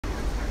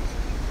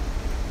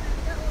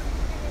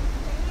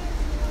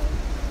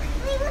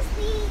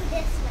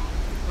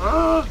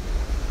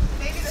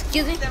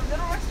Excuse me? Them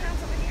little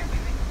restaurants over here,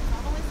 baby.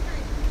 All the way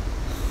straight.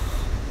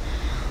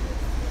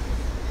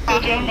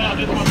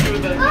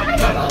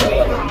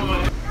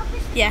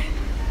 Yeah.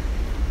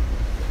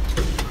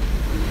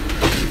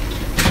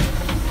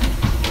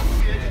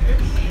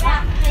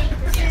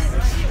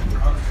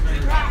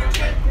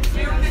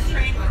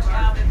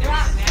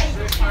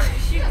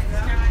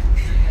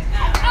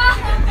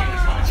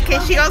 Okay,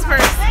 she goes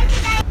first.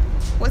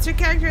 What's your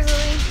character,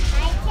 Lily?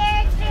 My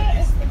character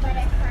is the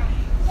butterfly.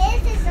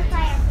 His is the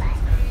firefly.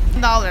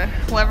 $1.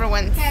 Whoever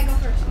wins. Okay, I go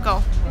first.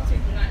 Go.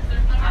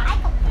 I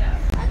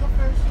go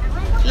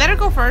first. Let her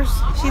go first.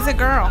 She's a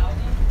girl.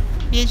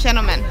 Be a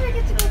gentleman. Hey,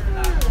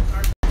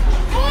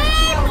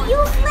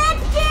 you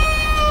flipped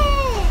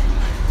it!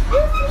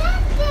 You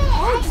flipped it!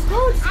 Oh, just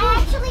go. I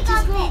actually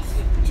got this.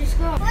 Just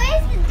go.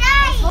 Where's the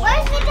dice?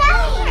 Where's the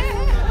dice?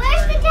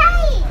 Where's the dice?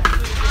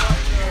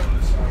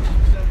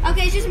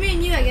 Okay, it's just me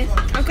and you, I guess.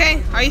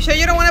 Okay. Are you sure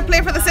you don't want to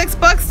play for the $6,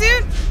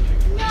 dude?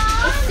 No,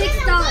 It's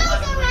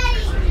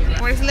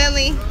 $6. Where's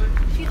Lily?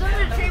 She's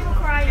under the table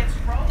crying.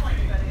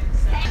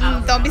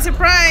 Don't be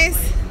surprised.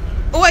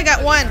 Oh, I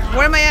got one.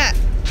 Where am I at?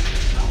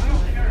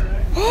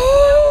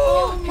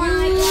 Oh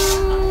my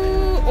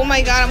god. Oh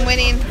my god, I'm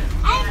winning.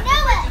 I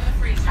know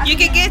it. You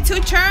can get 2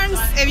 turns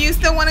if you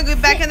still want to go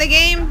back in the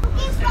game.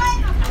 He's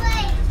trying to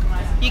play.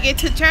 You get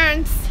 2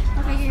 turns.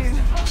 Okay, here.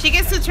 She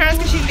gets 2 turns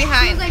because she's She was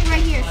behind. like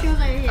right here. She was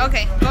right here.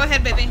 Okay, go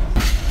ahead, baby.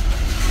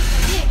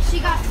 6. She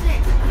got 6.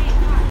 Okay,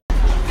 come on.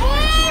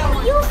 Hey,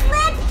 you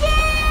flipped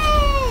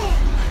it!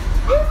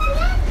 You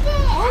flipped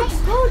it! Oh,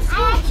 just go. Just go. I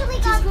actually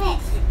got Just go.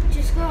 this.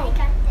 Just go. I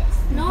got this.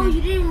 No,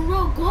 you didn't even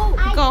roll. Go.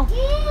 I Go.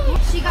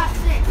 did. She got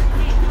 6. Okay,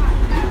 come on.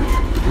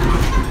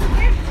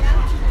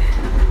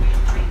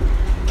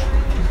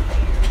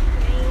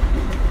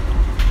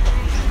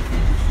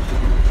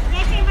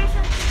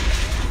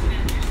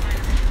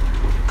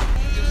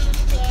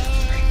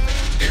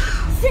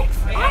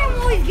 I'm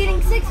always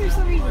getting 6 for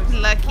some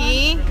reason.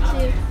 Lucky. 1,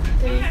 2,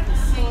 3,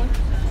 4,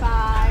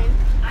 5,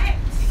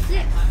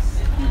 6.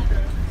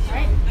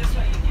 Right?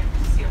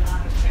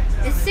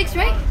 It's 6,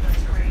 right?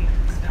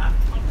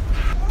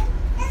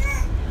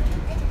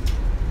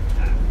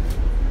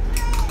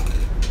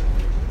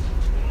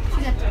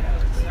 She got 3.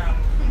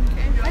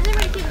 Why does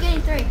everybody keep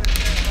getting 3?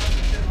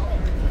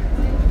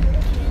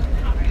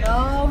 No.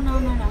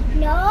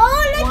 No,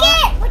 look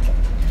it!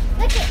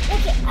 Look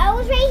it. I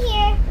was right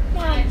here.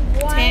 Now,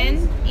 1.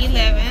 10,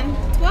 11,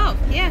 12.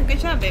 Yeah, good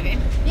job, baby.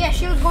 Yeah,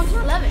 she was going to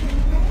 11.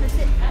 That's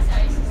it. 3.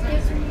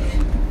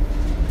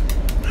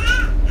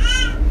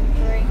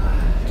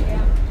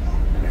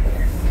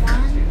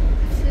 1,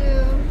 2,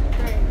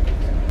 3.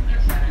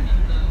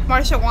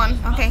 Marsha won.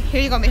 Okay,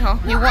 here you go, mijo.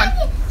 You won. He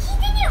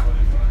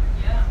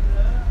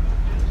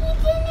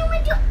didn't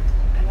even do.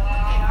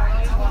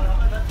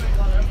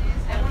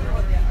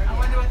 I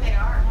wonder what they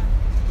are.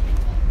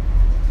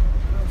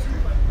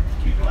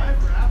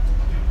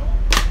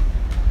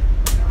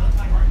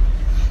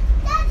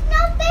 That's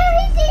not fair.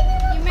 He didn't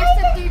even You play messed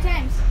up the 3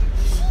 times.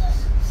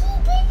 He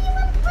didn't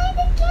even play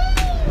the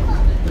game.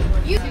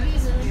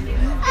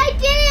 I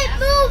didn't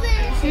move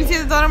it. Can you see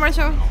the dollar,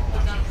 Marsha?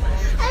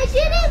 I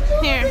didn't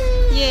move Here. it.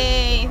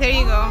 Yay. There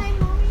you go.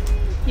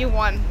 You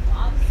won.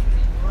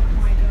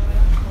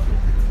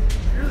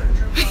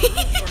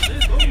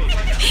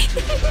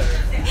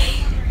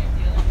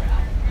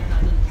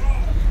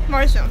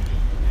 Marshall.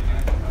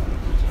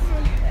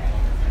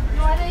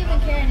 No, I don't even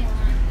care anymore.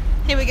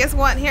 Hey, but guess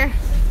what? Here.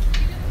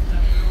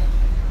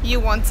 You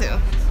won too.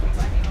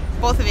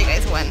 Both of you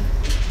guys won.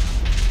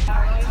 I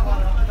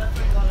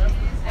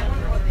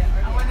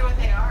wonder what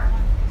they are.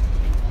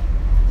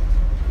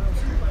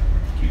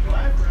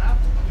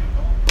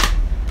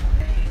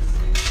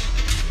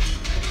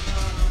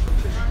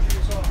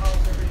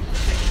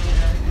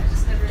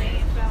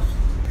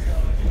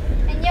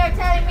 And you're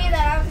telling me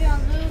that I was going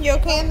to lose? You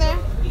okay in there?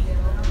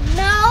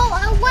 No,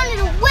 I wanted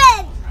to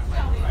win.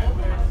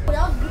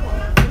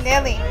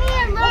 Lily.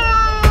 No,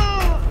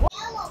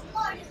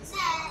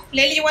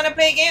 Lily, you want to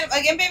play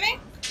again, baby?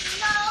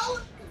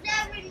 because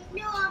I already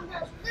knew I'm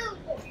a loser.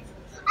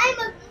 I'm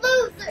a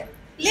loser.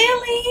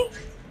 Lily.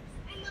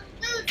 I'm a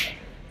loser.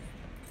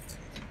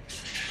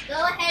 Go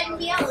ahead and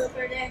be a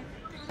looper then.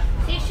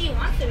 See, she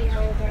wants to be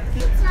a looper.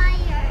 I'm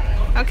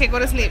tired. Okay, go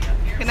to sleep.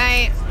 Good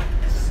night.